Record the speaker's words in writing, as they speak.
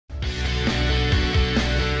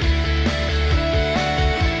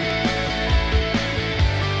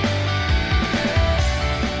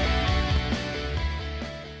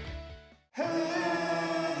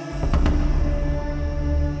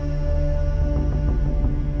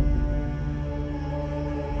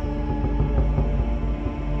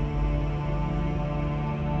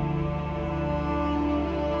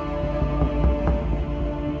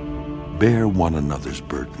bear one another's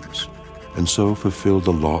burdens, and so fulfill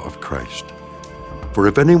the law of Christ. For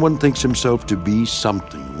if anyone thinks himself to be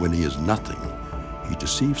something when he is nothing, he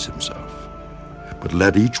deceives himself. But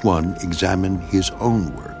let each one examine his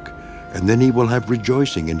own work, and then he will have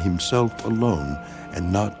rejoicing in himself alone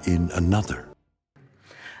and not in another.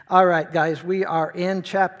 All right, guys, we are in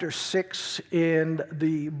chapter 6 in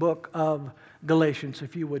the book of Galatians,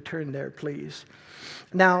 if you would turn there, please.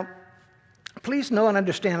 Now, please know and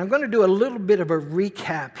understand, I'm going to do a little bit of a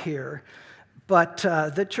recap here, but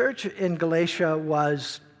the church in Galatia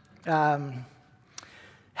was having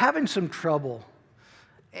some trouble.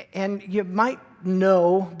 And you might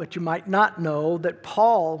know, but you might not know, that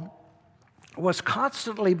Paul was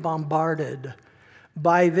constantly bombarded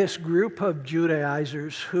by this group of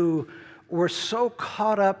Judaizers who were so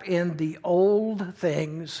caught up in the old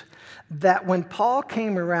things that when Paul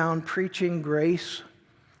came around preaching grace,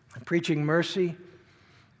 preaching mercy,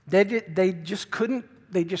 they just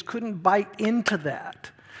couldn't bite into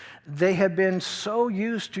that. They had been so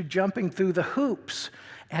used to jumping through the hoops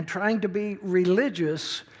and trying to be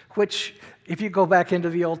religious, which, if you go back into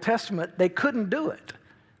the Old Testament, they couldn't do it.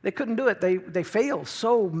 They couldn't do it. They failed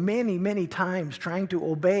so many times trying to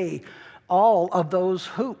obey all of those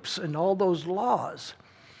hoops and all those laws.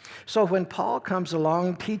 So when Paul comes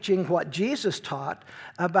along teaching what Jesus taught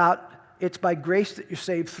about it's by grace that you're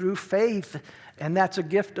saved through faith, and that's a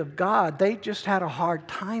gift of God, they just had a hard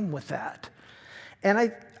time with that.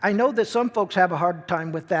 And I know that some folks have a hard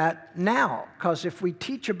time with that now, because if we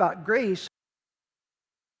teach about grace,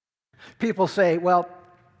 people say, well,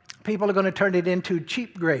 people are going to turn it into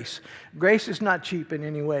cheap grace. Grace is not cheap in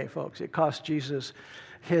any way, folks. It cost Jesus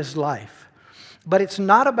his life. But it's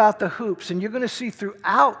not about the hoops. And you're going to see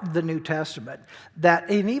throughout the New Testament that,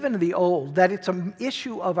 and even the Old, that it's an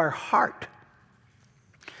issue of our heart.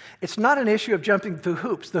 It's not an issue of jumping through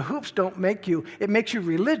hoops. The hoops don't make you, it makes you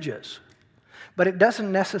religious, but it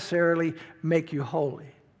doesn't necessarily make you holy.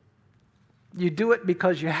 You do it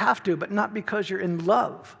because you have to, but not because you're in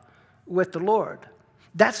love with the Lord.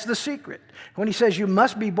 That's the secret. When he says you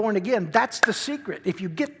must be born again, that's the secret. If you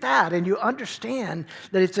get that and you understand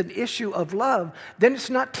that it's an issue of love, then it's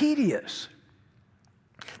not tedious.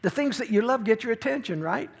 The things that you love get your attention,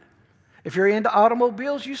 right? If you're into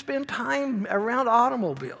automobiles, you spend time around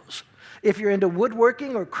automobiles. If you're into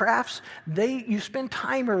woodworking or crafts, you spend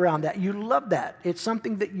time around that. You love that. It's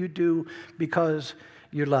something that you do because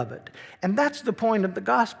you love it. And that's the point of the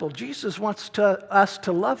gospel. Jesus wants us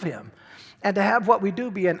to love him and to have what we do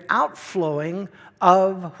be an outflowing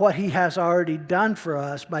of what he has already done for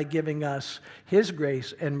us by giving us his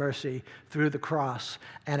grace and mercy through the cross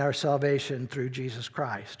and our salvation through Jesus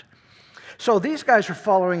Christ. So these guys are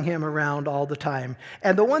following him around all the time.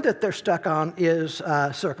 And the one that they're stuck on is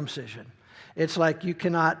circumcision. It's like you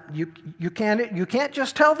can't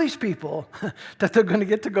just tell these people that they're going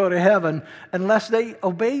to go to heaven unless they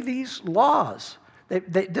obey these laws.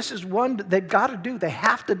 This is one they've got to do. They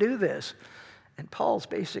have to do this. And Paul's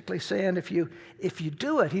basically saying if you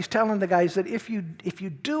do it, he's telling the guys that if you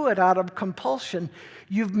do it out of compulsion,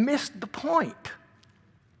 you've missed the point.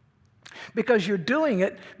 Because you're doing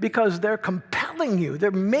it because they're compelling you.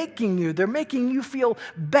 They're making you feel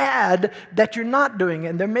bad that you're not doing it.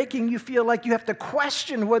 And they're making you feel like you have to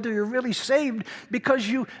question whether you're really saved because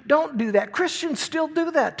you don't do that. Christians still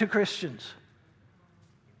do that to Christians.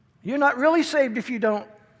 You're not really saved if you don't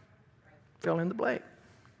fill in the blank.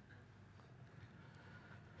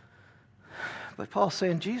 But Paul's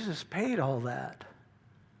saying Jesus paid all that.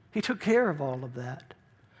 He took care of all of that.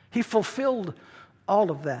 He fulfilled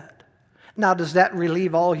all of that. Now, does that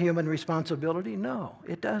relieve all human responsibility? No,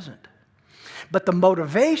 it doesn't. But the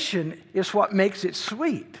motivation is what makes it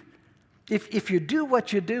sweet. If you do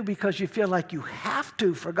what you do because you feel like you have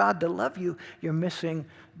to for God to love you, you're missing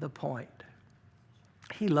the point.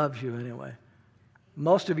 He loves you anyway.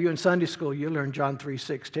 Most of you in Sunday school, you learn John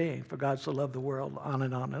 3:16, for God so loved the world, on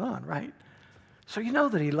and on and on, right? So you know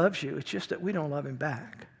that he loves you. It's just that we don't love him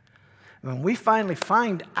back. When we finally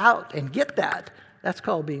find out and get that, that's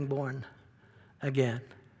called being born again.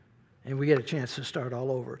 And we get a chance to start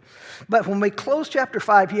all over. But when we close chapter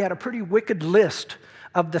 5, he had a pretty wicked list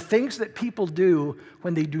of the things that people do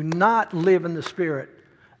when they do not live in the Spirit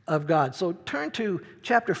of God. So turn to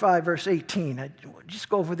chapter 5, verse 18. I just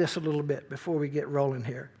go over this a little bit before we get rolling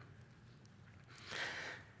here.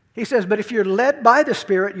 He says, but if you're led by the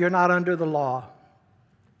Spirit, you're not under the law.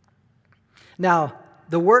 Now,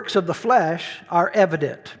 the works of the flesh are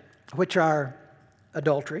evident, which are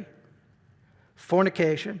adultery,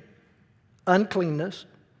 fornication, uncleanness,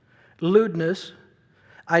 lewdness,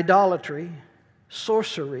 idolatry,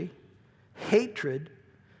 sorcery, hatred,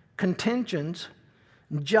 contentions,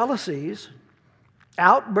 jealousies,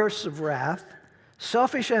 outbursts of wrath,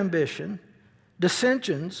 selfish ambition,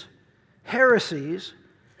 dissensions, heresies,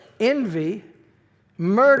 envy,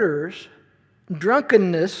 murders,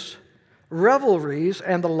 drunkenness, revelries,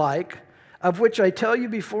 and the like, of which I tell you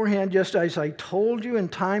beforehand, just as I told you in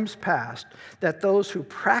times past, that those who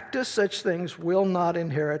practice such things will not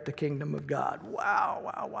inherit the kingdom of God. Wow,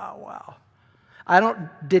 wow, wow, wow.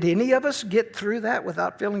 Did any of us get through that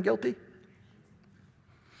without feeling guilty?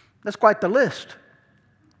 That's quite the list.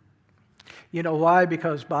 You know why?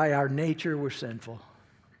 Because by our nature we're sinful.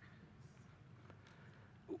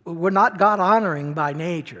 We're not God-honoring by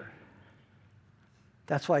nature.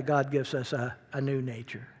 That's why God gives us a new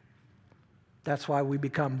nature. That's why we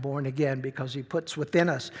become born again, because He puts within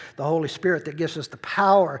us the Holy Spirit that gives us the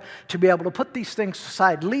power to be able to put these things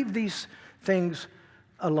aside, leave these things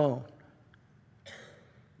alone.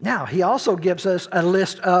 Now, He also gives us a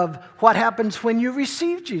list of what happens when you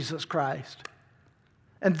receive Jesus Christ.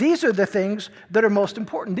 And these are the things that are most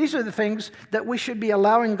important. These are the things that we should be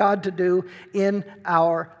allowing God to do in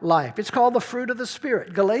our life. It's called the fruit of the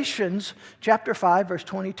Spirit. Galatians chapter 5, verse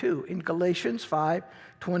 22. In Galatians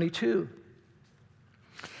 5:22.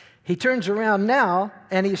 He turns around now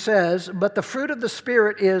and he says, but the fruit of the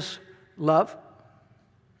Spirit is love.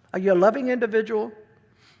 Are you a loving individual?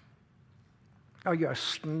 Or are you a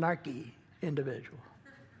snarky individual?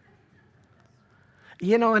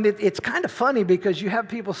 You know, and it's kind of funny because you have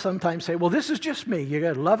people sometimes say, well, this is just me. You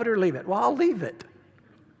got to love it or leave it. Well, I'll leave it.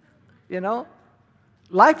 You know?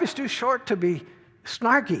 Life is too short to be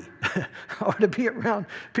snarky or to be around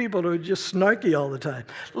people who are just snarky all the time.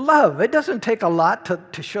 Love. It doesn't take a lot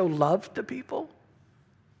to show love to people,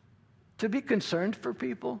 to be concerned for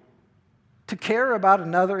people, to care about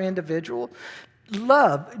another individual.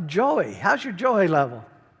 Love. Joy. How's your joy level?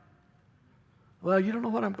 Well, you don't know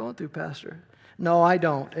what I'm going through, Pastor. No, I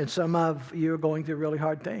don't. And some of you are going through really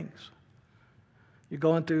hard things. You're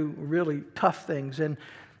going through really tough things. And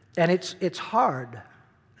it's hard.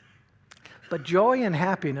 But joy and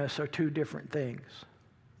happiness are two different things.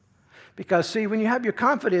 Because, see, when you have your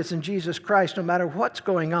confidence in Jesus Christ, no matter what's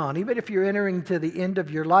going on, even if you're entering to the end of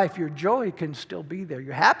your life, your joy can still be there.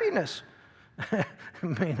 Your happiness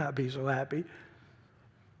may not be so happy.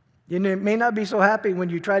 You may not be so happy when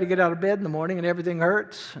you try to get out of bed in the morning and everything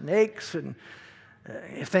hurts and aches and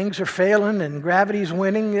if things are failing and gravity's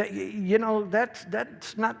winning. You know, that's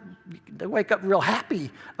not, they wake up real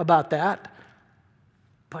happy about that.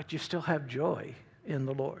 But you still have joy in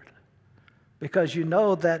the Lord because you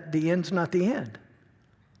know that the end's not the end.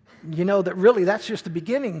 You know that really that's just the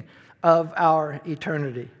beginning of our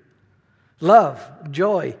eternity. Love,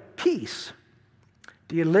 joy, peace.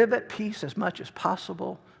 Do you live at peace as much as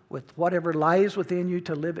possible with whatever lies within you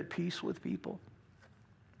to live at peace with people?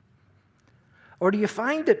 Or do you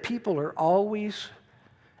find that people are always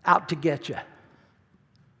out to get you?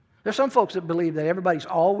 There's some folks that believe that everybody's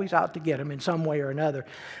always out to get them in some way or another.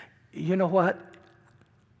 You know what?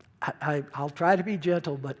 I'll try to be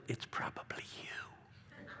gentle, but it's probably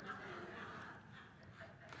you.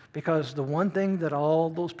 Because the one thing that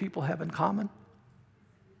all those people have in common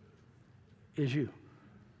is you.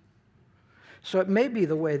 So it may be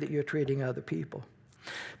the way that you're treating other people.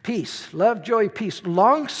 Peace, love, joy, peace,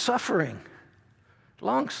 long-suffering.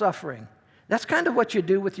 Long-suffering. That's kind of what you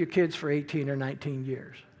do with your kids for 18 or 19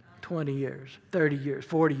 years, 20 years, 30 years,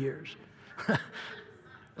 40 years.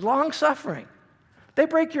 Long-suffering. They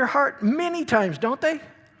break your heart many times, don't they?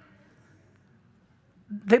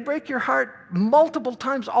 They break your heart multiple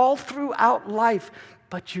times all throughout life,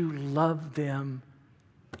 but you love them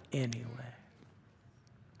anyway.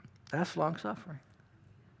 That's long-suffering.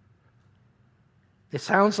 It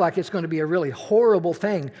sounds like it's going to be a really horrible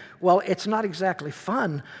thing. Well, it's not exactly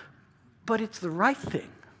fun, but it's the right thing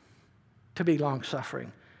to be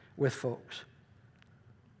long-suffering with folks.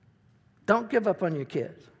 Don't give up on your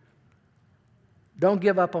kids. Don't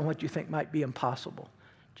give up on what you think might be impossible.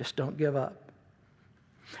 Just don't give up.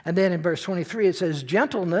 And then in verse 23, it says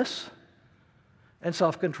gentleness and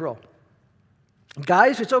self-control.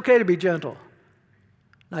 Guys, it's okay to be gentle.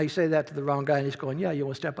 Now, you say that to the wrong guy, and he's going, yeah, you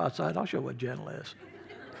want to step outside? I'll show you what gentle is.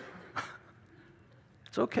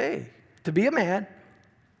 It's okay to be a man.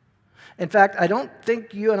 In fact, I don't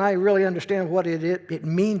think you and I really understand what it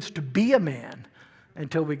means to be a man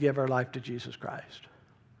until we give our life to Jesus Christ.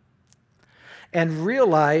 And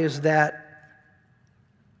realize that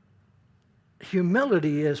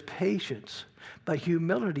humility is patience, but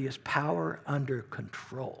humility is power under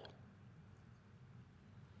control.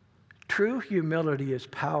 True humility is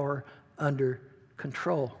power under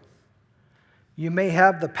control. You may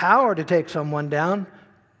have the power to take someone down,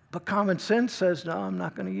 But common sense says, no, I'm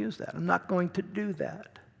not going to use that. I'm not going to do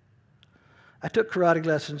that. I took karate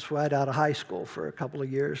lessons right out of high school for a couple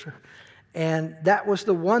of years, and that was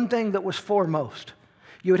the one thing that was foremost.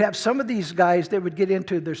 You would have some of these guys, they would get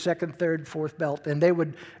into their second, third, fourth belt, and they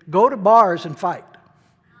would go to bars and fight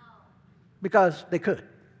because they could.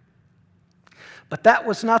 But that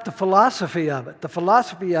was not the philosophy of it. The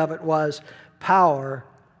philosophy of it was power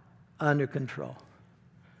under control.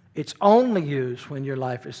 It's only used when your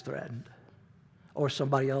life is threatened or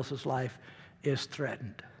somebody else's life is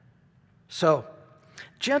threatened. So,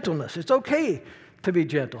 gentleness. It's okay to be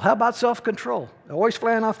gentle. How about self-control? Always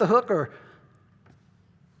flying off the hook or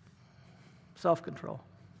self-control?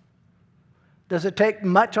 Does it take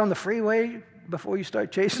much on the freeway before you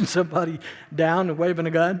start chasing somebody down and waving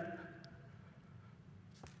a gun?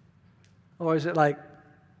 Or is it like,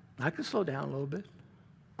 I can slow down a little bit?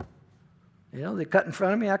 You know, they cut in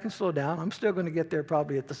front of me, I can slow down. I'm still going to get there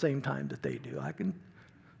probably at the same time that they do. I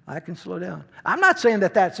can slow down. I'm not saying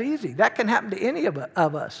that that's easy. That can happen to any of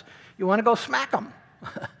us. You want to go smack them.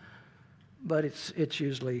 But it's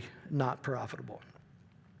usually not profitable.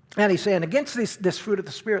 And he's saying, against this fruit of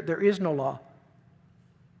the Spirit, there is no law.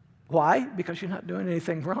 Why? Because you're not doing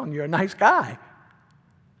anything wrong. You're a nice guy.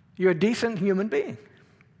 You're a decent human being.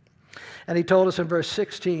 And he told us in verse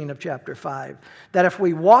 16 of chapter 5 that if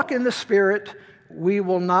we walk in the Spirit, we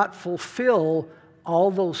will not fulfill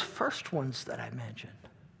all those first ones that I mentioned.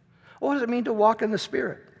 What does it mean to walk in the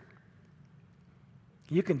Spirit?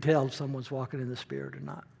 You can tell if someone's walking in the Spirit or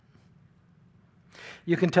not.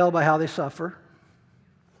 You can tell by how they suffer.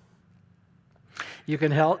 You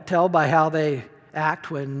can tell by how they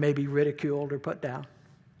act when maybe ridiculed or put down.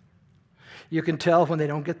 You can tell when they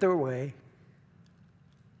don't get their way.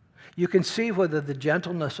 You can see whether the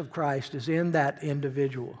gentleness of Christ is in that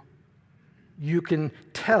individual. You can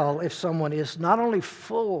tell if someone is not only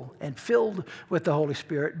full and filled with the Holy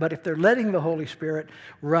Spirit, but if they're letting the Holy Spirit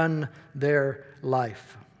run their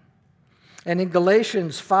life. And in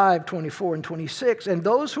Galatians 5:24 and 26, and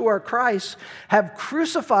those who are Christ's have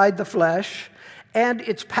crucified the flesh and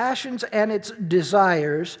its passions and its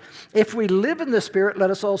desires. If we live in the Spirit,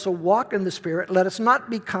 let us also walk in the Spirit. Let us not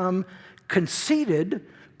become conceited,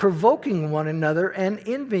 provoking one another and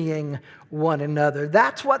envying one another.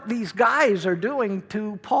 That's what these guys are doing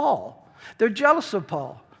to Paul. They're jealous of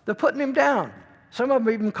Paul. They're putting him down. Some of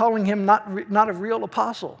them even calling him not a real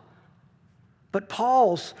apostle. But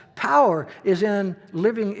Paul's power is in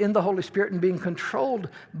living in the Holy Spirit and being controlled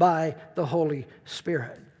by the Holy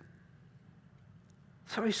Spirit.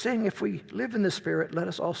 So he's saying if we live in the Spirit, let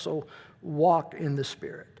us also walk in the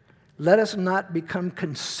Spirit. Let us not become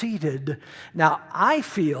conceited. Now, I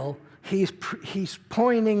feel he's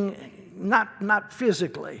pointing, not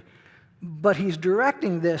physically, but he's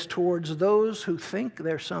directing this towards those who think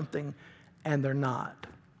they're something and they're not.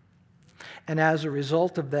 And as a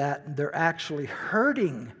result of that, they're actually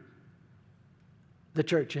hurting the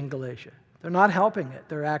church in Galatia. They're not helping it.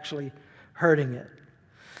 They're actually hurting it.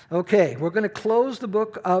 Okay, we're going to close the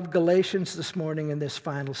book of Galatians this morning in this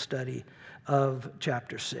final study of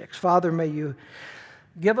chapter 6. Father, may you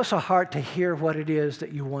give us a heart to hear what it is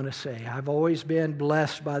that you want to say. I've always been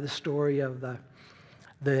blessed by the story of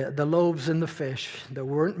the loaves and the fish. There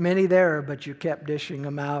weren't many there, but you kept dishing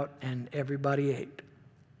them out and everybody ate.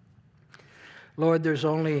 Lord, there's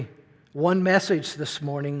only one message this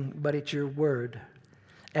morning, but it's your word.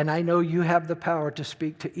 And I know you have the power to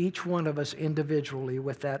speak to each one of us individually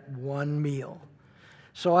with that one meal.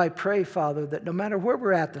 So I pray, Father, that no matter where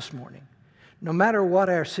we're at this morning, no matter what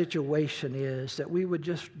our situation is, that we would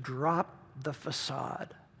just drop the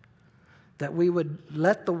facade, that we would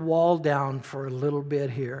let the wall down for a little bit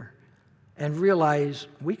here and realize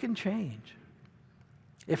we can change.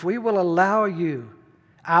 If we will allow you,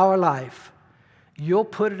 our life, you'll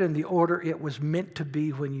put it in the order it was meant to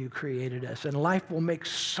be when you created us, and life will make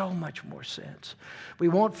so much more sense. We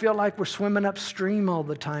won't feel like we're swimming upstream all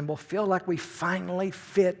the time. We'll feel like we finally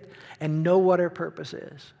fit and know what our purpose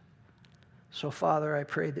is. So, Father, I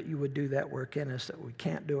pray that you would do that work in us that we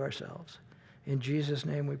can't do ourselves. In Jesus'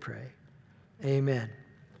 name we pray. Amen.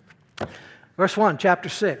 Verse 1, chapter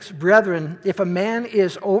 6. Brethren, if a man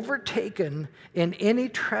is overtaken in any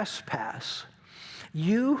trespass,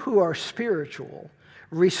 you who are spiritual,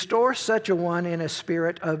 restore such a one in a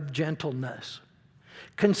spirit of gentleness,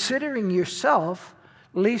 considering yourself,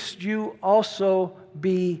 lest you also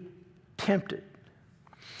be tempted.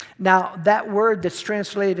 Now, that word that's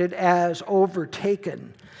translated as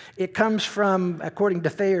overtaken, it comes from, according to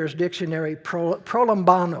Thayer's dictionary,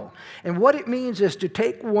 prolambano. And what it means is to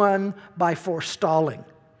take one by forestalling,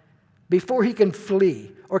 before he can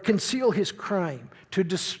flee or conceal his crime,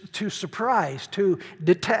 to surprise, to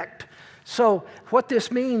detect. So what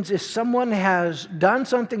this means is someone has done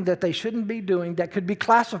something that they shouldn't be doing that could be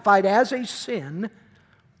classified as a sin,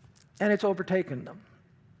 and it's overtaken them.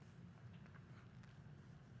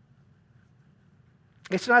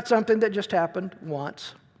 It's not something that just happened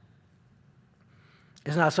once.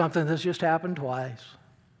 It's not something that's just happened twice.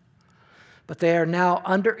 But they are now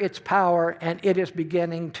under its power, and it is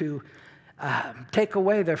beginning to take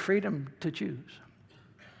away their freedom to choose.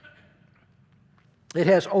 It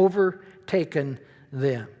has overtaken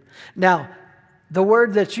them. Now, the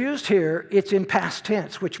word that's used here, it's in past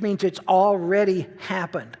tense, which means it's already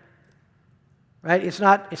happened. Right? It's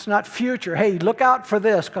not future. Hey, look out for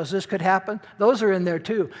this because this could happen. Those are in there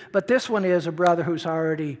too. But this one is a brother who's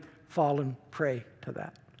already fallen prey to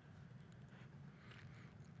that.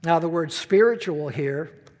 Now, the word spiritual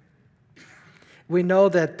here, we know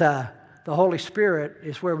that the Holy Spirit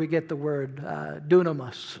is where we get the word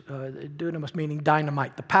dunamis. Dunamis meaning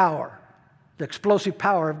dynamite, the power, the explosive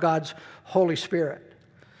power of God's Holy Spirit.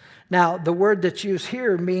 Now, the word that's used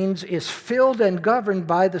here means is filled and governed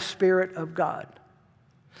by the Spirit of God.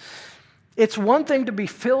 It's one thing to be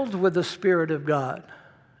filled with the Spirit of God.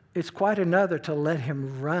 It's quite another to let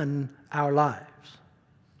Him run our lives.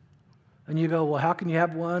 And you go, well, how can you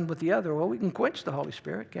have one with the other? Well, we can quench the Holy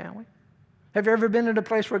Spirit, can't we? Have you ever been in a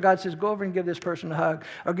place where God says, go over and give this person a hug,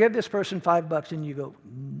 or give this person $5, and you go,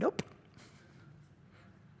 nope.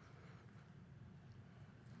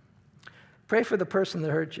 Pray for the person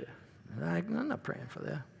that hurt you. I'm not praying for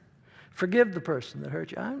that. Forgive the person that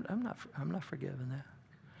hurt you. I'm not forgiving that.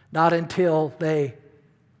 Not until they,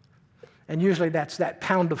 and usually that's that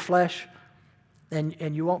pound of flesh,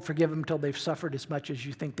 and you won't forgive them until they've suffered as much as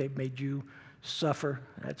you think they've made you suffer.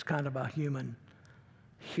 That's kind of a human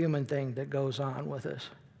thing that goes on with us.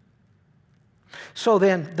 So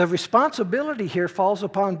then, the responsibility here falls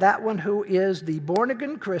upon that one who is the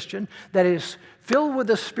born-again Christian that is filled with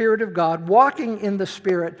the Spirit of God, walking in the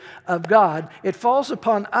Spirit of God. It falls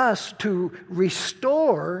upon us to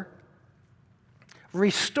restore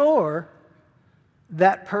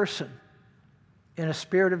that person in a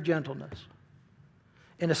spirit of gentleness,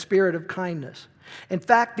 in a spirit of kindness. In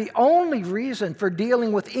fact, the only reason for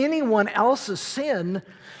dealing with anyone else's sin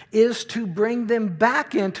is to bring them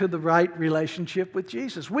back into the right relationship with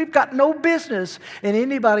Jesus. We've got no business in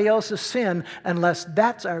anybody else's sin unless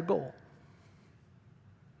that's our goal.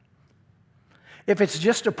 If it's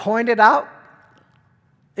just to point it out,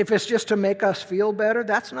 if it's just to make us feel better,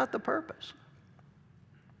 that's not the purpose.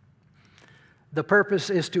 The purpose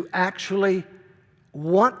is to actually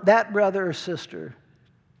want that brother or sister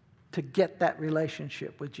to get that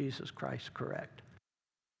relationship with Jesus Christ correct.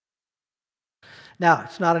 Now,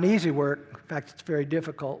 it's not an easy work. In fact, it's very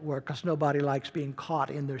difficult work because nobody likes being caught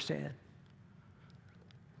in their sin.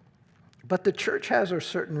 But the church has a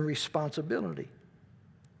certain responsibility.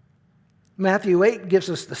 Matthew 8 gives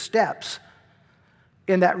us the steps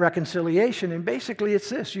in that reconciliation, and basically it's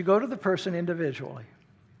this. You go to the person individually.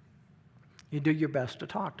 You do your best to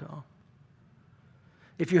talk to them.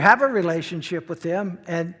 If you have a relationship with them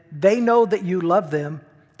and they know that you love them,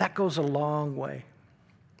 that goes a long way.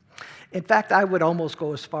 In fact, I would almost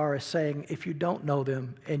go as far as saying if you don't know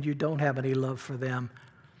them and you don't have any love for them,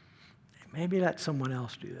 maybe let someone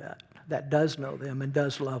else do that does know them and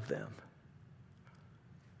does love them.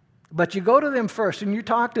 But you go to them first and you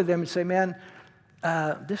talk to them and say, man,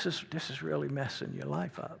 this is really messing your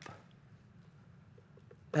life up.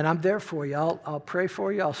 And I'm there for you. I'll pray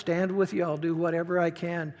for you. I'll stand with you. I'll do whatever I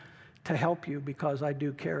can to help you because I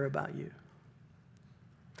do care about you.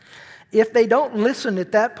 If they don't listen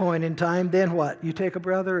at that point in time, then what? You take a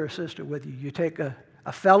brother or sister with you. You take a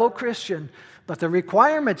fellow Christian, but the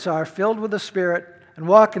requirements are filled with the Spirit and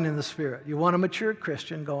walking in the Spirit. You want a mature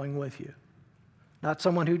Christian going with you, not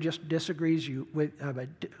someone who just disagrees you with,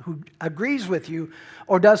 who agrees with you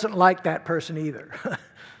or doesn't like that person either.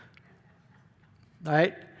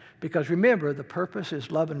 Right? Because remember, the purpose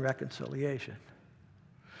is love and reconciliation.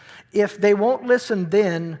 If they won't listen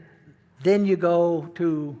then you go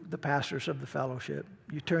to the pastors of the fellowship.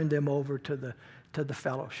 You turn them over to the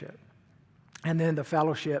fellowship. And then the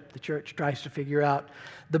fellowship, the church tries to figure out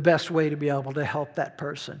the best way to be able to help that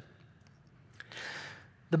person.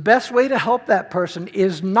 The best way to help that person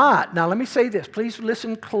is not, now let me say this, please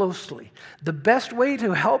listen closely. The best way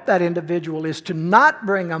to help that individual is to not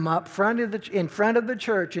bring them up in front of the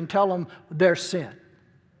church and tell them their sin.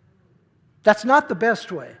 That's not the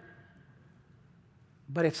best way.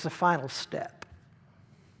 But it's the final step.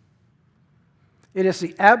 It is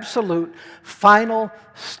the absolute final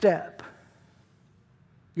step.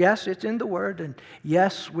 Yes, it's in the Word, and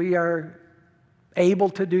yes, we are able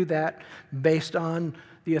to do that based on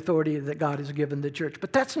the authority that God has given the church.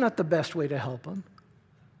 But that's not the best way to help them.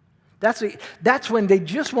 That's when they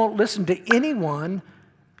just won't listen to anyone,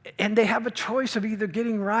 and they have a choice of either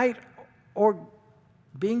getting right or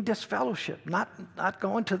being disfellowshipped, not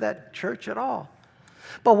going to that church at all.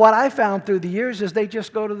 But what I found through the years is they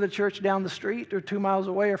just go to the church down the street or 2 miles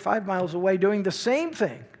away or 5 miles away doing the same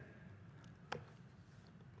thing.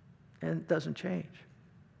 And it doesn't change.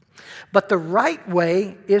 But the right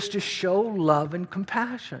way is to show love and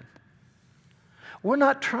compassion. We're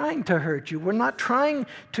not trying to hurt you. We're not trying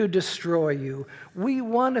to destroy you. We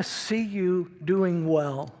want to see you doing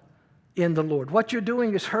well in the Lord. What you're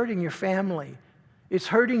doing is hurting your family. It's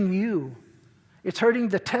hurting you. It's hurting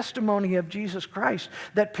the testimony of Jesus Christ,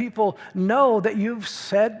 that people know that you've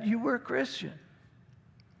said you were a Christian.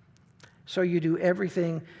 So you do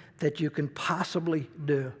everything that you can possibly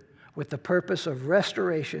do with the purpose of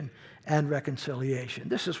restoration and reconciliation.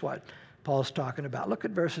 This is what Paul's talking about. Look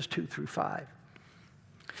at verses 2 through 5.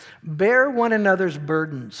 Bear one another's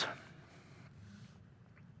burdens,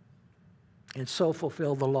 and so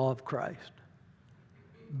fulfill the law of Christ.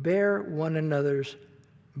 Bear one another's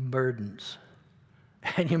burdens.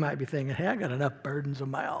 And you might be thinking, hey, I got enough burdens of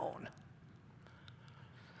my own.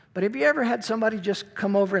 But have you ever had somebody just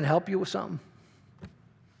come over and help you with something?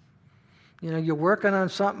 You know, you're working on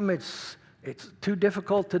something, it's too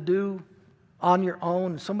difficult to do on your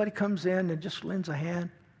own. Somebody comes in and just lends a hand.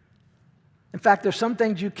 In fact, there's some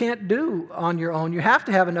things you can't do on your own. You have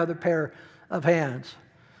to have another pair of hands.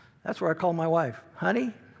 That's where I call my wife.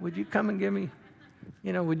 Honey, would you come and give me,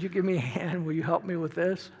 would you give me a hand? Will you help me with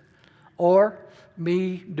this? Or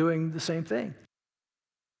me doing the same thing.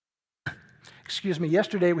 Excuse me,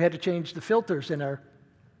 yesterday we had to change the filters in our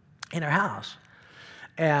house.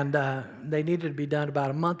 And they needed to be done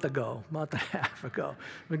about a month and a half ago.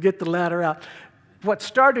 We get the ladder out. What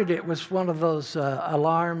started it was one of those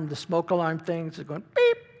the smoke alarm things that going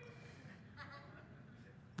beep.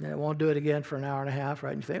 And it won't do it again for an hour and a half,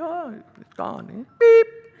 right? And you think, oh, it's gone. Beep.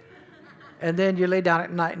 And then you lay down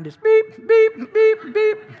at night and just beep, beep, beep,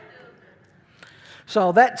 beep.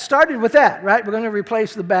 So that started with that, right? We're going to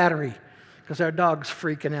replace the battery because our dog's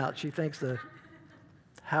freaking out. She thinks the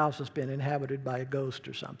house has been inhabited by a ghost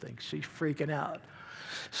or something. She's freaking out.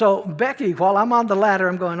 So Becky, while I'm on the ladder,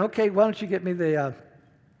 I'm going, okay, why don't you get me the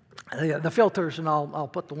filters, and I'll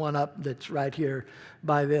put the one up that's right here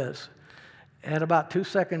by this. And about 2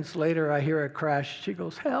 seconds later, I hear a crash. She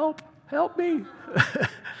goes, help me.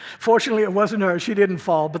 Fortunately, it wasn't her. She didn't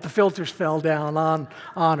fall, but the filters fell down on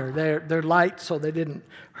her. They're light, so they didn't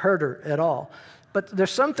hurt her at all. But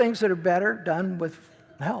there's some things that are better done with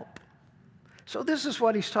help. So this is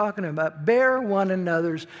what he's talking about. Bear one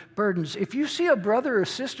another's burdens. If you see a brother or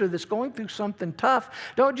sister that's going through something tough,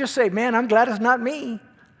 don't just say, man, I'm glad it's not me.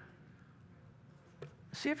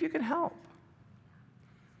 See if you can help.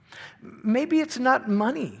 Maybe it's not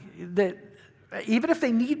money that, even if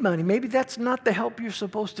they need money, maybe that's not the help you're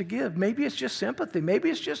supposed to give. Maybe it's just sympathy. Maybe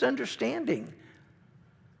it's just understanding.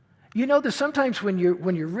 You know, there's sometimes when you're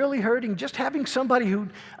really hurting, just having somebody who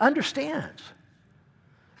understands,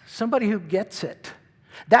 somebody who gets it.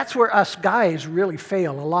 That's where us guys really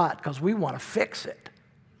fail a lot, because we want to fix it.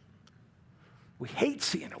 We hate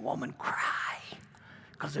seeing a woman cry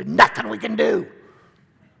because there's nothing we can do.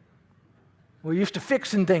 We're used to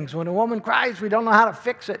fixing things. When a woman cries, we don't know how to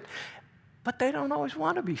fix it. But they don't always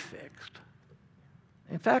want to be fixed.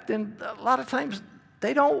 In fact, a lot of times,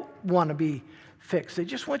 they don't want to be fixed. They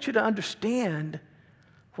just want you to understand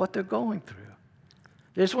what they're going through.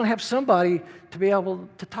 They just want to have somebody to be able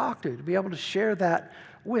to talk to be able to share that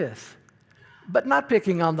with. But not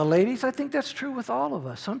picking on the ladies. I think that's true with all of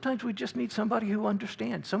us. Sometimes we just need somebody who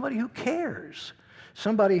understands, somebody who cares,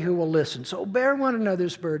 somebody who will listen. So bear one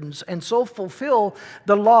another's burdens, and so fulfill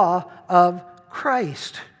the law of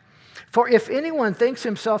Christ. For if anyone thinks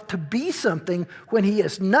himself to be something when he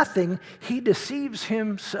is nothing, he deceives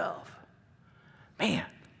himself. Man,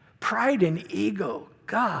 pride and ego,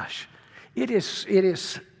 gosh, it's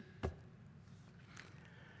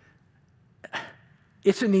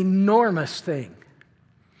an enormous thing,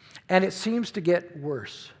 and it seems to get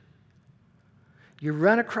worse. You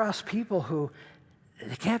run across people who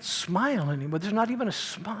they can't smile anymore. There's not even a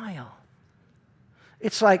smile.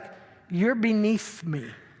 It's like, you're beneath me.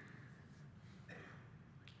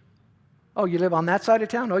 Oh, you live on that side of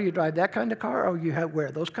town? Oh, you drive that kind of car? Oh, you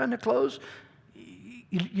wear those kind of clothes?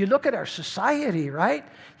 You look at our society, right?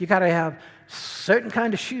 You got to have certain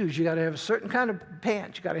kind of shoes. You got to have a certain kind of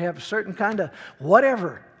pants. You got to have a certain kind of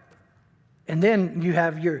whatever. And then you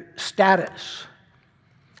have your status.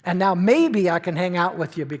 And now maybe I can hang out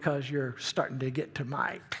with you because you're starting to get to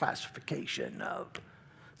my classification of.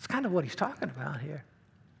 It's kind of what he's talking about here.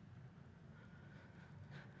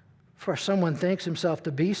 For someone thinks himself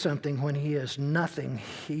to be something when he is nothing,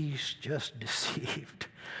 he's just deceived.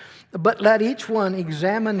 But let each one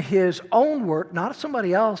examine his own work, not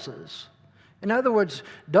somebody else's. In other words,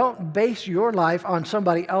 don't base your life on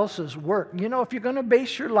somebody else's work. You know, if you're going to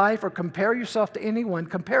base your life or compare yourself to anyone,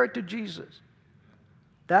 compare it to Jesus.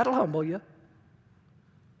 That'll humble you.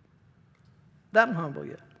 That'll humble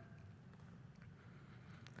you.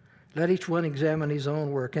 Let each one examine his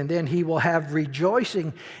own work, and then he will have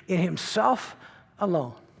rejoicing in himself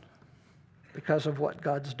alone because of what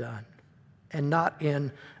God's done, and not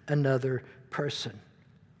in another person.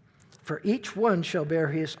 For each one shall bear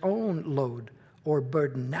his own load or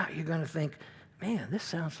burden. Now you're going to think, man, this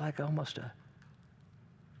sounds like almost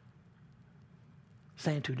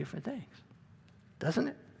saying two different things, doesn't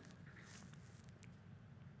it?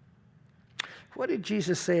 What did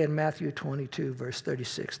Jesus say in Matthew 22, verse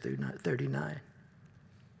 36 through 39?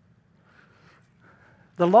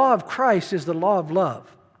 The law of Christ is the law of love.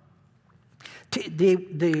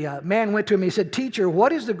 The man went to him, he said, "Teacher,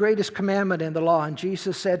 what is the greatest commandment in the law?" And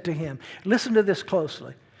Jesus said to him, listen to this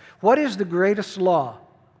closely. What is the greatest law?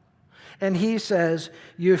 And he says,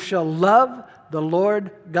 "You shall love the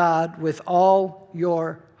Lord God with all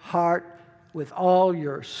your heart, with all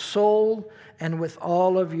your soul, and with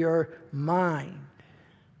all of your mind."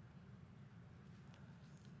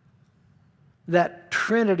 That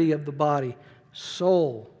trinity of the body,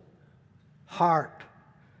 soul, heart,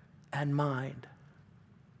 and mind.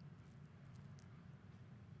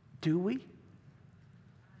 Do we?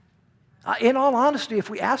 In all honesty, if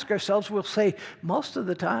we ask ourselves, we'll say, most of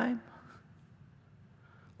the time.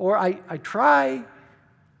 Or I try.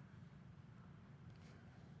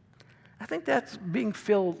 I think that's being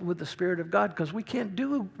filled with the Spirit of God, because we can't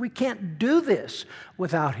do this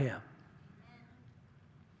without Him.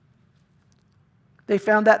 They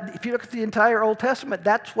found that, if you look at the entire Old Testament,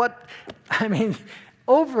 that's what,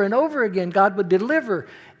 over and over again, God would deliver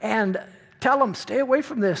and tell them, stay away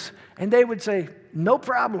from this. And they would say, no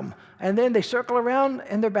problem. And then they circle around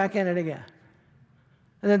and they're back in it again.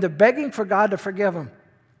 And then they're begging for God to forgive them.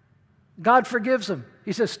 God forgives them.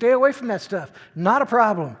 He says, stay away from that stuff. Not a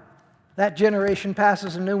problem. That generation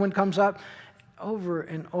passes, a new one comes up, over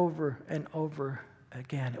and over and over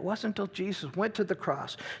again. It wasn't until Jesus went to the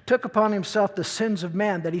cross, took upon himself the sins of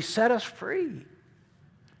man, that he set us free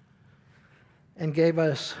and gave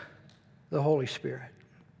us the Holy Spirit.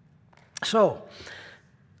 So,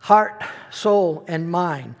 heart, soul, and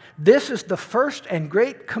mind. This is the first and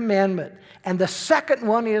great commandment. And the second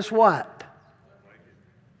one is what?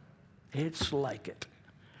 It's like it.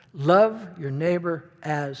 Love your neighbor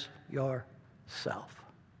as yourself.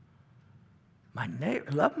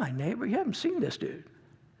 Love my neighbor? You haven't seen this dude.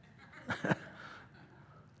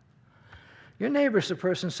 Your neighbor's the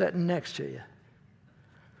person sitting next to you.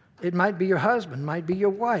 It might be your husband, might be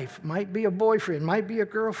your wife, might be a boyfriend, might be a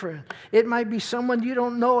girlfriend. It might be someone you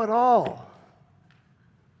don't know at all.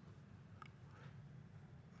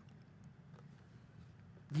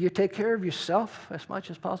 Do you take care of yourself as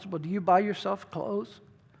much as possible? Do you buy yourself clothes?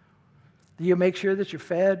 Do you make sure that you're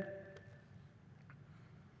fed?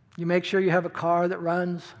 You make sure you have a car that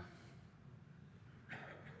runs?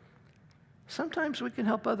 Sometimes we can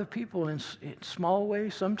help other people in small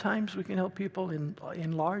ways. Sometimes we can help people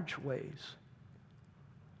in large ways.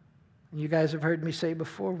 And you guys have heard me say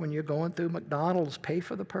before, when you're going through McDonald's, pay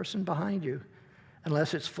for the person behind you,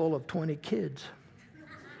 unless it's full of 20 kids.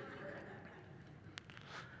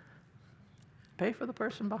 Pay for the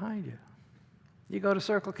person behind you. You go to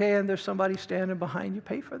Circle K and there's somebody standing behind you,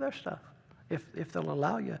 pay for their stuff. If they'll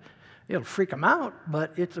allow you. It'll freak them out,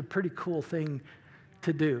 but it's a pretty cool thing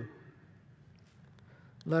to do.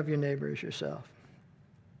 Love your neighbor as yourself.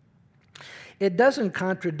 It doesn't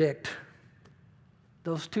contradict.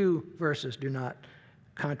 Those two verses do not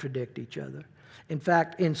contradict each other. In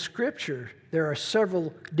fact, in Scripture, there are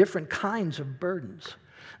several different kinds of burdens.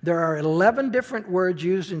 There are 11 different words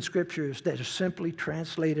used in Scriptures that are simply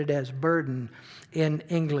translated as burden in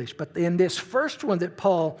English. But in this first one that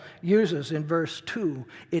Paul uses in verse 2,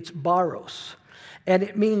 it's baros. And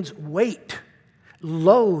it means weight,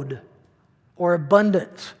 load, or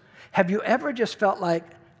abundance. Have you ever just felt like,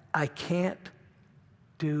 I can't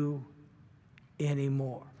do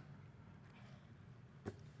anymore?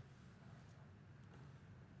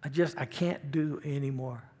 I can't do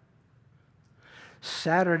anymore.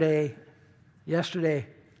 Yesterday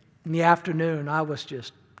in the afternoon, I was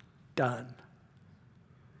just done.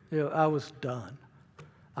 I was done.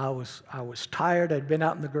 I was tired. I'd been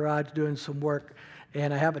out in the garage doing some work,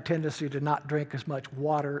 and I have a tendency to not drink as much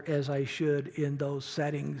water as I should in those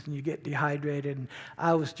settings, and you get dehydrated, and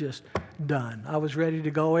I was just done. I was ready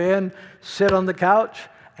to go in, sit on the couch,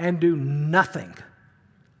 and do nothing.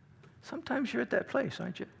 Sometimes you're at that place,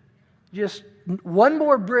 aren't you? Just one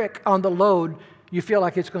more brick on the load, you feel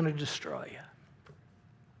like it's going to destroy you.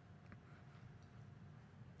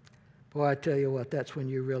 Boy, I tell you what, that's when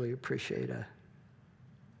you really appreciate a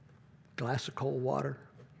glass of cold water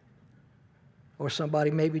or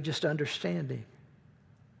somebody maybe just understanding.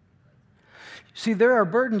 See, there are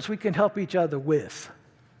burdens we can help each other with,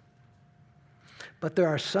 but there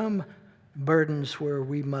are some burdens where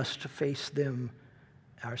we must face them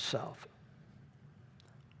ourselves.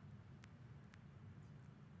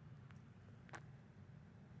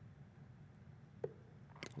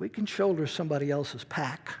 We can shoulder somebody else's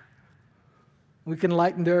pack. We can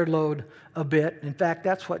lighten their load a bit. In fact,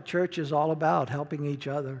 that's what church is all about, helping each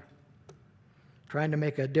other. Trying to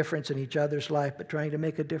make a difference in each other's life, but trying to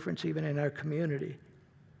make a difference even in our community.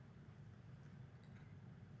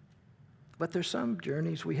 But there's some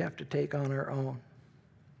journeys we have to take on our own.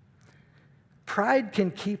 Pride can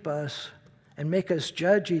keep us and make us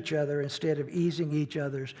judge each other instead of easing each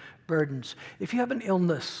other's burdens. If you have an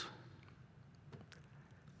illness,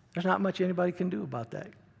 there's not much anybody can do about that.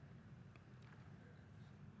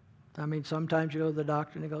 I mean, sometimes you go to the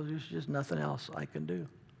doctor and he goes, there's just nothing else I can do.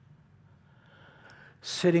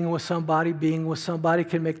 Sitting with somebody, being with somebody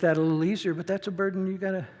can make that a little easier, but that's a burden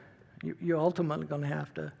you're ultimately going to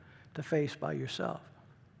have to face by yourself.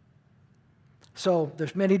 So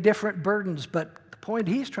there's many different burdens, but the point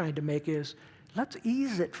he's trying to make is let's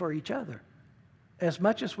ease it for each other as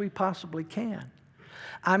much as we possibly can.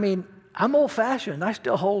 I mean, I'm old-fashioned. I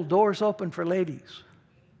still hold doors open for ladies.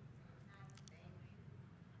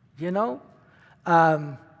 You know,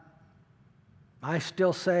 I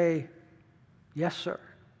still say, yes, sir.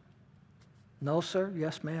 No, sir.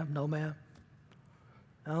 Yes, ma'am. No, ma'am.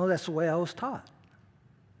 No, that's the way I was taught.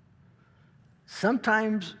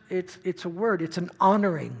 Sometimes it's a word. It's an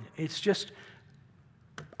honoring. It's just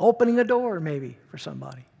opening a door maybe for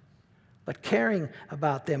somebody, but caring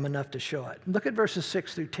about them enough to show it. Look at verses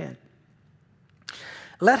 6 through 10.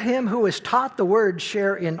 Let him who is taught the word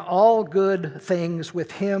share in all good things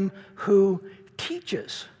with him who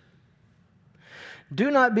teaches.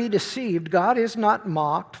 Do not be deceived. God is not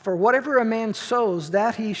mocked. For whatever a man sows,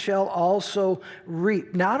 that he shall also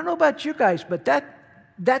reap. Now, I don't know about you guys, but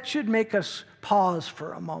that should make us pause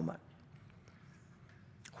for a moment.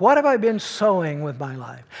 What have I been sowing with my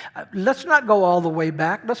life? Let's not go all the way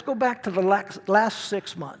back. Let's go back to the last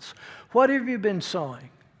 6 months. What have you been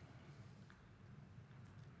sowing?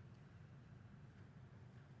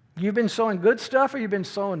 You've been sowing good stuff or you've been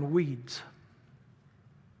sowing weeds?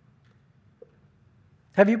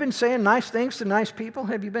 Have you been saying nice things to nice people?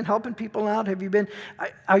 Have you been helping people out?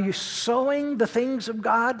 Are you sowing the things of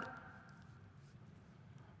God?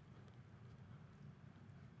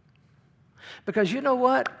 Because you know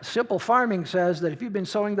what? Simple farming says that if you've been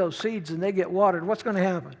sowing those seeds and they get watered, what's going to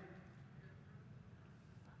happen?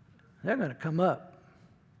 They're going to come up.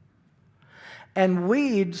 And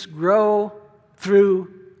weeds grow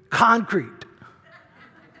through concrete.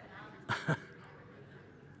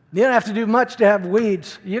 You don't have to do much to have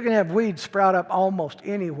weeds. You can have weeds sprout up almost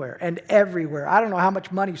anywhere and everywhere. I don't know how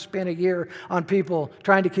much money is spent a year on people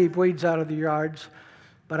trying to keep weeds out of the yards,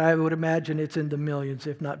 but I would imagine it's in the millions,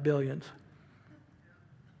 if not billions.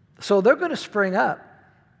 So they're going to spring up.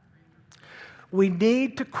 We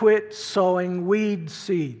need to quit sowing weed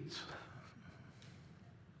seeds.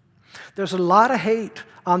 There's a lot of hate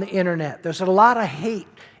on the internet. There's a lot of hate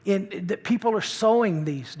that people are sowing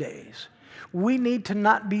these days. We need to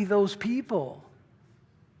not be those people.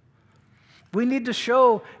 We need to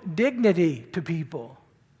show dignity to people.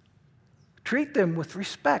 Treat them with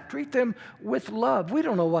respect. Treat them with love. We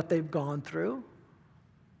don't know what they've gone through.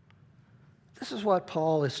 This is what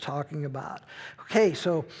Paul is talking about. Okay,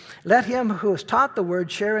 so let him who is taught the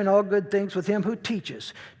word share in all good things with him who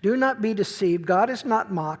teaches. Do not be deceived. God is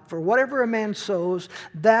not mocked. For whatever a man sows,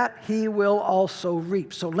 that he will also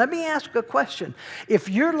reap. So let me ask a question. If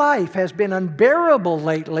your life has been unbearable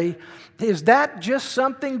lately, is that just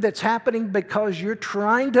something that's happening because you're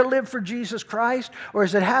trying to live for Jesus Christ? Or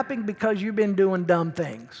is it happening because you've been doing dumb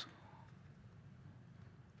things?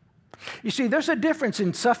 You see, there's a difference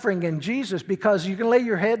in suffering in Jesus because you can lay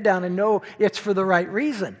your head down and know it's for the right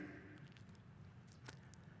reason.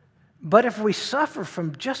 But if we suffer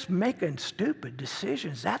from just making stupid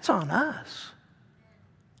decisions, that's on us.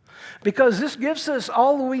 Because this gives us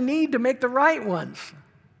all we need to make the right ones.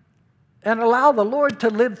 and allow the Lord to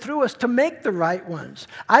live through us to make the right ones.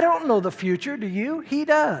 I don't know the future, do you? He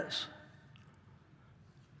does.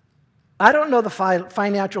 I don't know the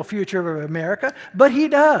financial future of America, but He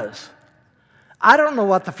does. I don't know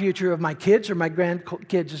what the future of my kids or my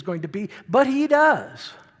grandkids is going to be, but He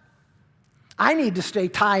does. I need to stay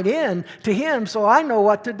tied in to Him so I know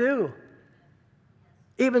what to do.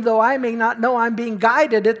 Even though I may not know I'm being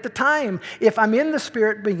guided at the time. If I'm in the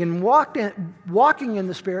Spirit, walking in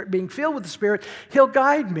the Spirit, being filled with the Spirit, He'll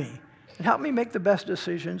guide me and help me make the best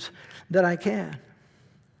decisions that I can.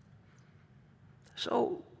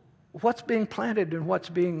 So, what's being planted and what's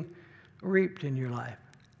being reaped in your life?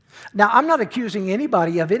 Now, I'm not accusing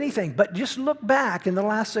anybody of anything, but just look back in the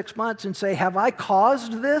last 6 months and say, have I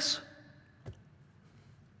caused this?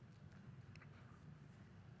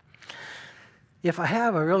 If I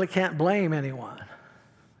have, I really can't blame anyone.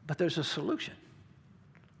 But there's a solution.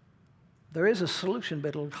 There is a solution, but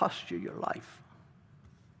it'll cost you your life.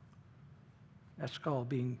 That's called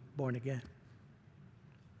being born again.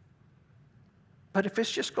 But if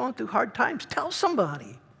it's just going through hard times, tell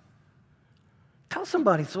somebody. Tell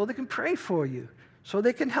somebody so they can pray for you, so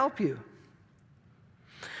they can help you.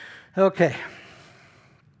 Okay.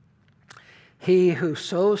 He who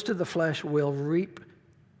sows to the flesh will reap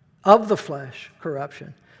of the flesh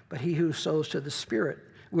corruption, but he who sows to the Spirit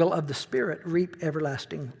will of the Spirit reap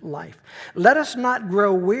everlasting life. Let us not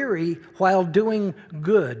grow weary while doing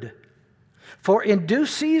good, for in due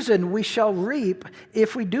season we shall reap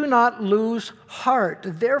if we do not lose heart.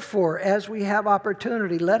 Therefore, as we have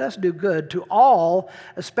opportunity, let us do good to all,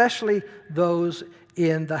 especially those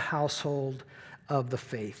in the household of the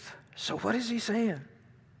faith. So what is he saying?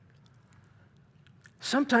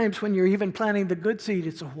 Sometimes when you're even planting the good seed,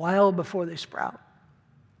 it's a while before they sprout.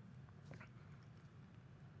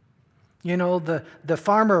 You know, the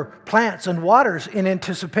farmer plants and waters in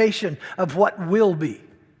anticipation of what will be.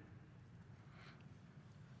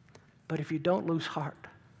 But if you don't lose heart,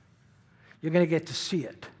 you're going to get to see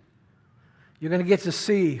it. You're going to get to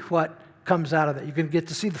see what comes out of it. You're going to get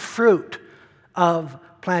to see the fruit of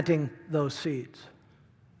planting those seeds.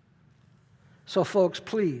 So folks,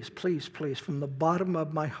 please, please, please, from the bottom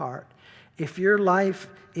of my heart, if your life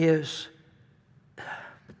is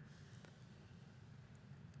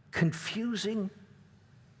confusing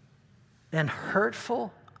and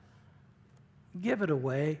hurtful, give it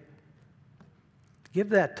away. Give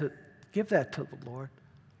that to the Lord.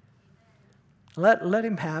 Let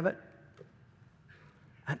Him have it.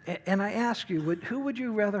 And I ask you, who would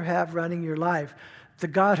you rather have running your life? The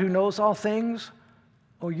God who knows all things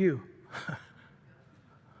or you?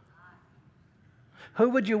 Who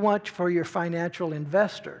would you want for your financial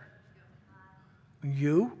investor?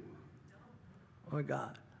 You or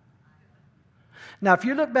God? Now, if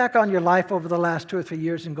you look back on your life over the last 2 or 3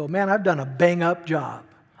 years and go, man, I've done a bang-up job,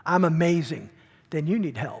 I'm amazing, then you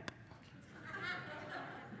need help.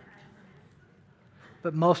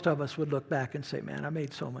 But most of us would look back and say, man, I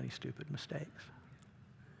made so many stupid mistakes.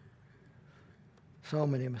 So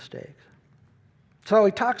many mistakes. So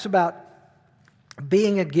he talks about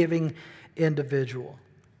being a giving individual.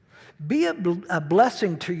 Be a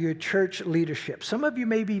blessing to your church leadership. Some of you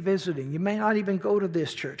may be visiting. You may not even go to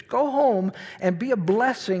this church. Go home and be a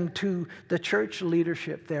blessing to the church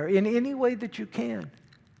leadership there in any way that you can.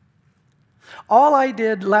 All I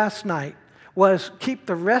did last night was keep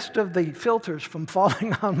the rest of the filters from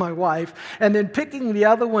falling on my wife and then picking the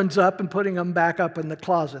other ones up and putting them back up in the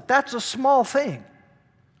closet. That's a small thing.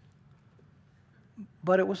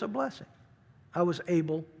 But it was a blessing. I was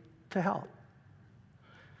able to help.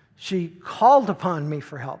 She called upon me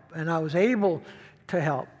for help, and I was able to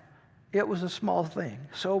help. It was a small thing.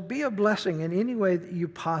 So be a blessing in any way that you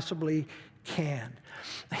possibly can.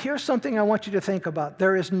 Here's something I want you to think about.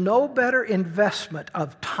 There is no better investment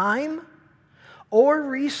of time or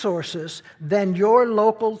resources than your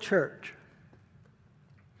local church.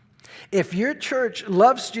 If your church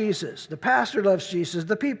loves Jesus, the pastor loves Jesus,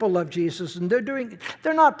 the people love Jesus, and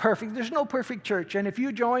they're not perfect. There's no perfect church, and if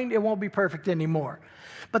you join, it won't be perfect anymore.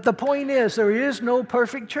 But the point is, there is no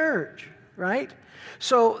perfect church, right?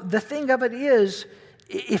 So the thing of it is,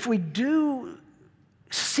 if we do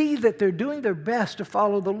see that they're doing their best to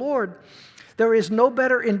follow the Lord, there is no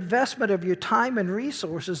better investment of your time and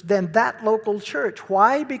resources than that local church.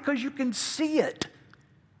 Why? Because you can see it.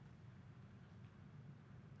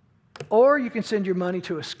 Or you can send your money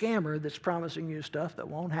to a scammer that's promising you stuff that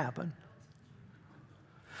won't happen.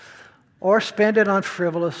 Or spend it on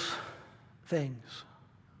frivolous things.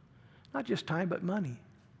 Not just time, but money.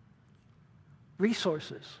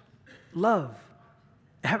 Resources. Love.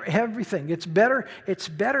 Everything. It's better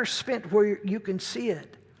spent where you can see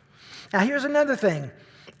it. Now, here's another thing.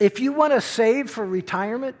 If you want to save for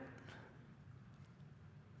retirement,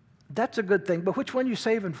 that's a good thing. But which one are you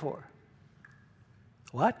saving for?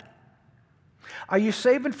 What? Are you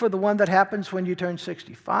saving for the one that happens when you turn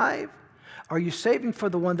 65? Or are you saving for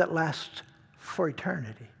the one that lasts for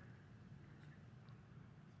eternity?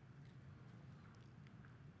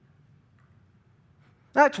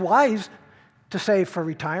 Now, it's wise to save for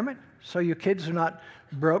retirement so your kids are not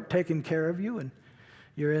broke taking care of you and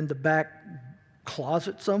you're in the back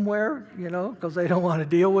closet somewhere, because they don't want to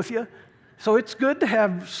deal with you. So it's good to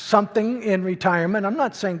have something in retirement. I'm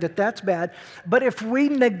not saying that that's bad. But if we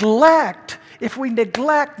neglect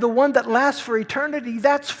the one that lasts for eternity,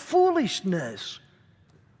 that's foolishness.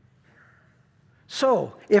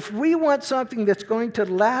 So if we want something that's going to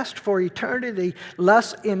last for eternity,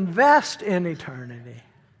 let's invest in eternity.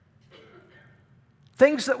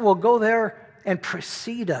 Things that will go there and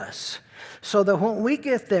precede us, so that when we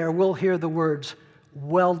get there, we'll hear the words,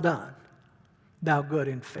 "Well done, thou good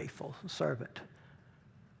and faithful servant.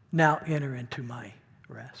 Now enter into my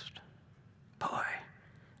rest." Boy,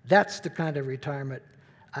 that's the kind of retirement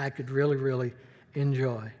I could really, really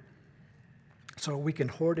enjoy. So we can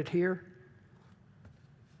hoard it here,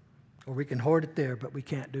 or we can hoard it there, but we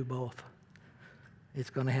can't do both.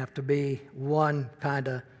 It's going to have to be one kind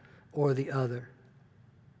of or the other.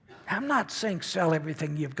 I'm not saying sell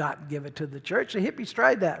everything you've got and give it to the church. The hippies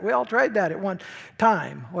tried that. We all tried that at one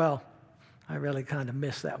time. Well, I really kind of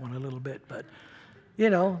missed that one a little bit, but,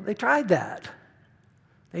 they tried that.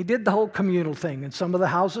 They did the whole communal thing, and some of the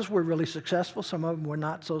houses were really successful. Some of them were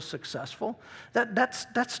not so successful.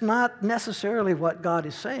 That's not necessarily what God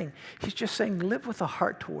is saying. He's just saying live with a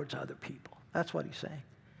heart towards other people. That's what he's saying.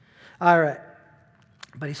 All right.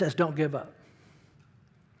 But he says don't give up.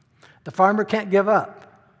 The farmer can't give up.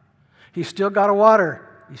 He's still got to water.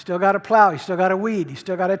 He's still got to plow. He's still got to weed. He's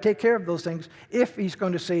still got to take care of those things if he's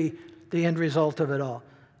going to see the end result of it all.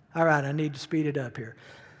 All right, I need to speed it up here.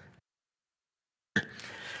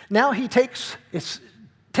 Now he takes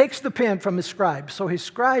the pen from his scribe. So his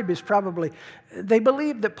scribe is probably, they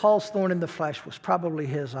believe that Paul's thorn in the flesh was probably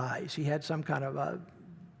his eyes. He had some kind of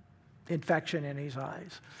infection in his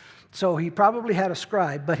eyes. So he probably had a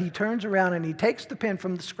scribe, but he turns around and he takes the pen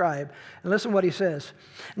from the scribe. And listen what he says.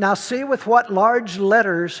 "Now see with what large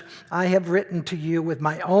letters I have written to you with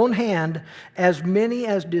my own hand, as many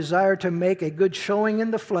as desire to make a good showing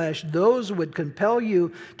in the flesh, those would compel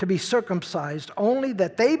you to be circumcised, only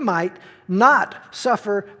that they might not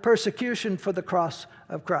suffer persecution for the cross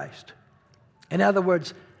of Christ." In other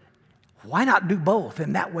words, why not do both?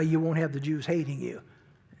 And that way you won't have the Jews hating you.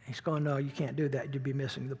 He's going, no, you can't do that. You'd be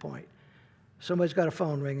missing the point. Somebody's got a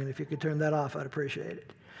phone ringing. If you could turn that off, I'd appreciate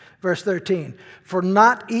it. Verse 13, "For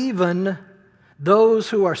not even those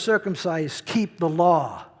who are circumcised keep the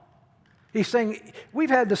law." He's saying, we've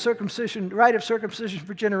had the rite of circumcision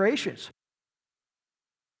for generations.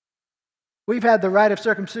 We've had the rite of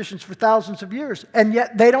circumcision for thousands of years, and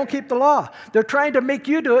yet they don't keep the law. They're trying to make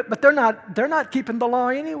you do it, but they're not keeping the law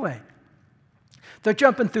anyway. They're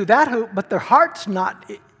jumping through that hoop, but their heart's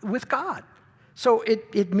not with God. So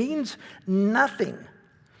it means nothing.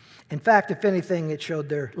 In fact, if anything, it showed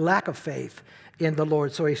their lack of faith in the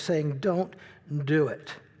Lord. So he's saying, don't do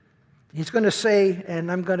it. He's going to say,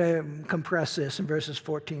 and I'm going to compress this in verses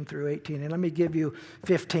 14 through 18, and let me give you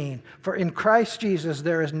 15. "For in Christ Jesus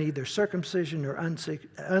there is neither circumcision nor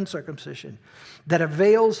uncircumcision that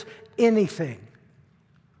avails anything,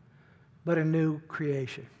 but a new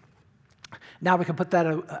creation." Now we can put that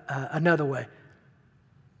another way.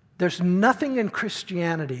 There's nothing in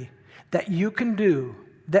Christianity that you can do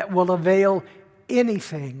that will avail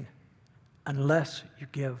anything unless you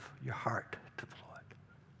give your heart to the Lord.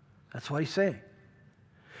 That's what he's saying.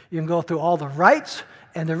 You can go through all the rites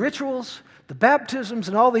and the rituals, the baptisms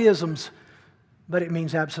and all the isms, but it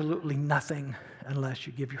means absolutely nothing unless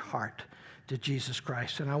you give your heart to Jesus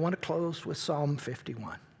Christ. And I want to close with Psalm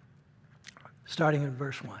 51, starting in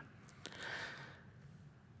verse 1.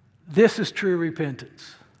 This is true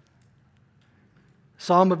repentance.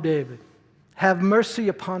 Psalm of David. "Have mercy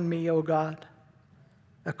upon me, O God,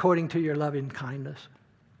 according to your loving kindness,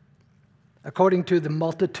 according to the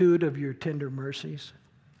multitude of your tender mercies.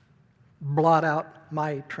 Blot out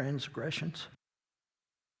my transgressions.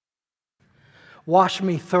 Wash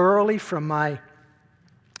me thoroughly from my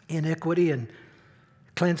iniquity and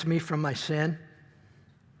cleanse me from my sin.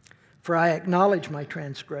 For I acknowledge my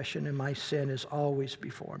transgression, and my sin is always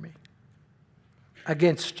before me.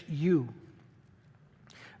 Against you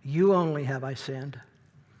only have I sinned,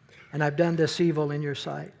 and I've done this evil in your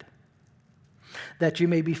sight, that you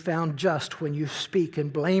may be found just when you speak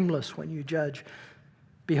and blameless when you judge.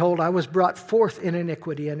 Behold, I was brought forth in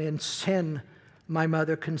iniquity, and in sin my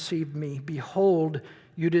mother conceived me. Behold,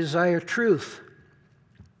 you desire truth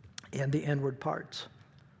in the inward parts,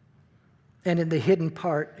 and in the hidden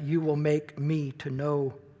part you will make me to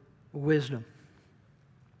know wisdom.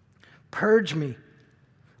 Purge me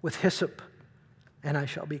with hyssop, and I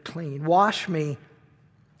shall be clean. Wash me,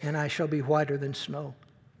 and I shall be whiter than snow.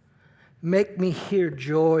 Make me hear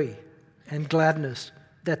joy and gladness,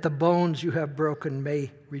 that the bones you have broken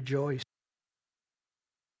may rejoice.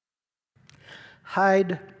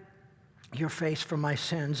 Hide your face from my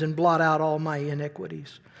sins and blot out all my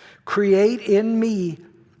iniquities. Create in me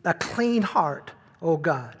a clean heart, O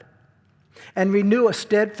God, and renew a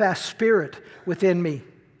steadfast spirit within me.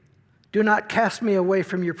 Do not cast me away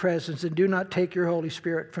from your presence, and do not take your Holy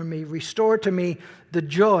Spirit from me. Restore to me the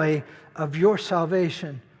joy of your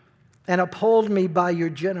salvation, and uphold me by your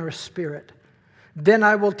generous spirit. Then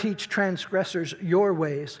I will teach transgressors your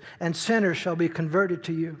ways, and sinners shall be converted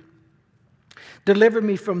to you. Deliver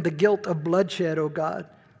me from the guilt of bloodshed, O God,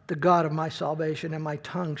 the God of my salvation, and my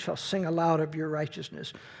tongue shall sing aloud of your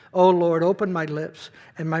righteousness. O Lord, open my lips,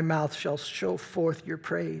 and my mouth shall show forth your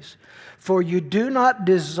praise. For you do not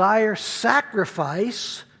desire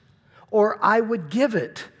sacrifice, or I would give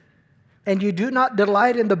it. And you do not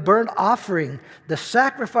delight in the burnt offering. The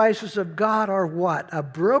sacrifices of God are what? A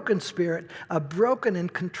broken spirit, a broken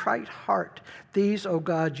and contrite heart. These, O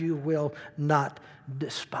God, you will not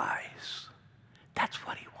despise. That's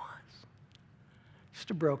what he wants.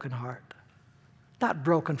 Just a broken heart. Not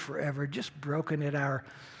broken forever, just broken in our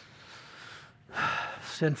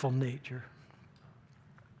sinful nature.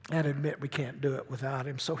 And admit we can't do it without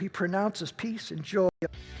him. So he pronounces peace and joy.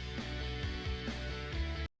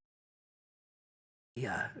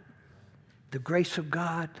 The grace of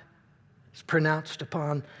God is pronounced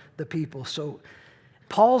upon the people. So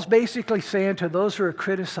Paul's basically saying to those who are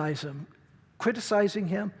criticizing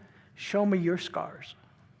him, show me your scars.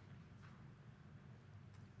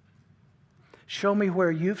 Show me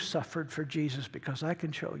where you've suffered for Jesus, because I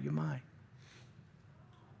can show you mine.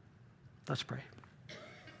 Let's pray.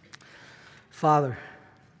 Father,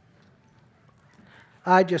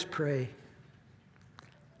 I just pray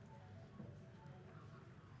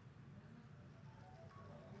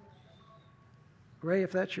Ray,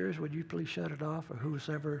 if that's yours, would you please shut it off, or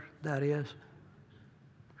whoever that is?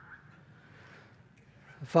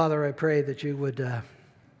 Father, I pray that you would...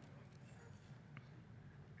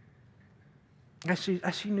 I see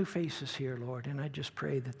new faces here, Lord, and I just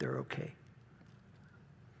pray that they're okay.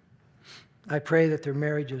 I pray that their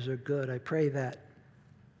marriages are good. I pray that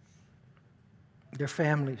their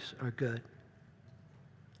families are good.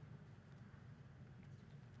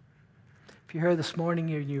 If you're here this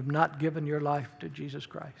morning and you've not given your life to Jesus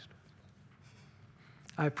Christ,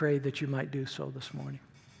 I pray that you might do so this morning.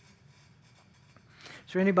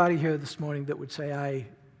 Is there anybody here this morning that would say,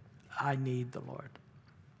 I need the Lord?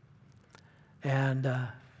 And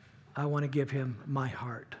I want to give him my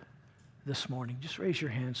heart this morning. Just raise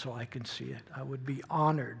your hand so I can see it. I would be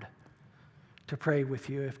honored to pray with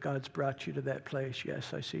you if God's brought you to that place.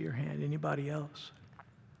 Yes, I see your hand. Anybody else?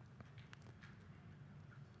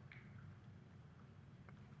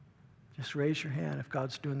 Just raise your hand if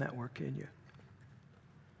God's doing that work in you.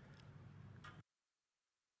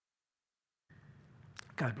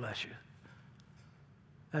 God bless you.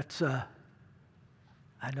 That's, I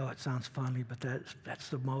know it sounds funny, but that's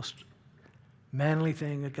the most manly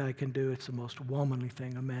thing a guy can do. It's the most womanly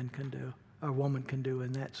thing a man can do, or a woman can do,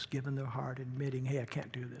 and that's giving their heart, admitting, hey, I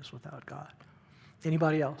can't do this without God.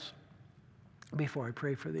 Anybody else? Before I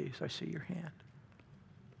pray for these, I see your hand.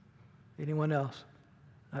 Anyone else?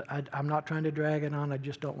 I'm not trying to drag it on. I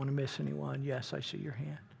just don't want to miss anyone. Yes, I see your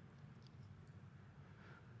hand.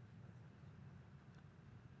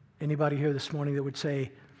 Anybody here this morning that would say,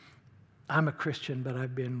 I'm a Christian, but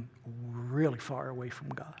I've been really far away from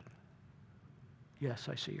God? Yes,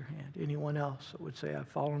 I see your hand. Anyone else that would say, I've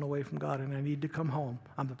fallen away from God and I need to come home?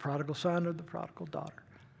 I'm the prodigal son or the prodigal daughter.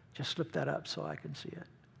 Just slip that up so I can see it.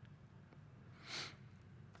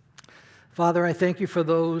 Father, I thank you for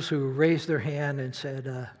those who raised their hand and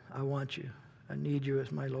said, I want you. I need you as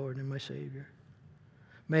my Lord and my Savior.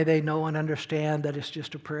 May they know and understand that it's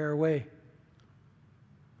just a prayer away.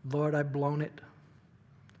 Lord, I've blown it,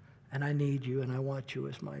 and I need you, and I want you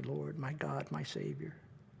as my Lord, my God, my Savior.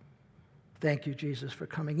 Thank you, Jesus, for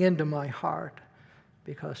coming into my heart,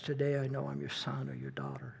 because today I know I'm your son or your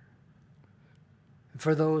daughter. And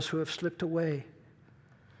for those who have slipped away,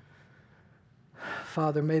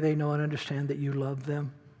 Father, may they know and understand that you love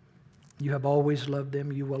them. You have always loved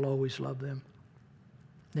them. You will always love them.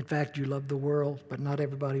 In fact, you love the world, but not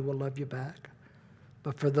everybody will love you back.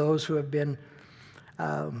 But for those who have been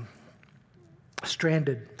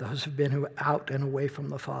stranded, those who have been out and away from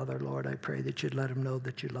the Father, Lord, I pray that you'd let them know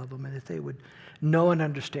that you love them and that they would know and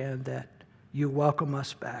understand that you welcome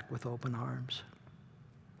us back with open arms.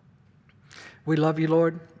 We love you,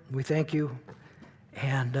 Lord. We thank you.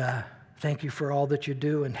 And thank you for all that you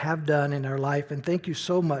do and have done in our life. And thank you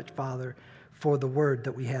so much, Father, for the word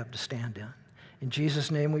that we have to stand in. In Jesus'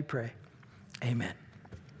 name we pray. Amen.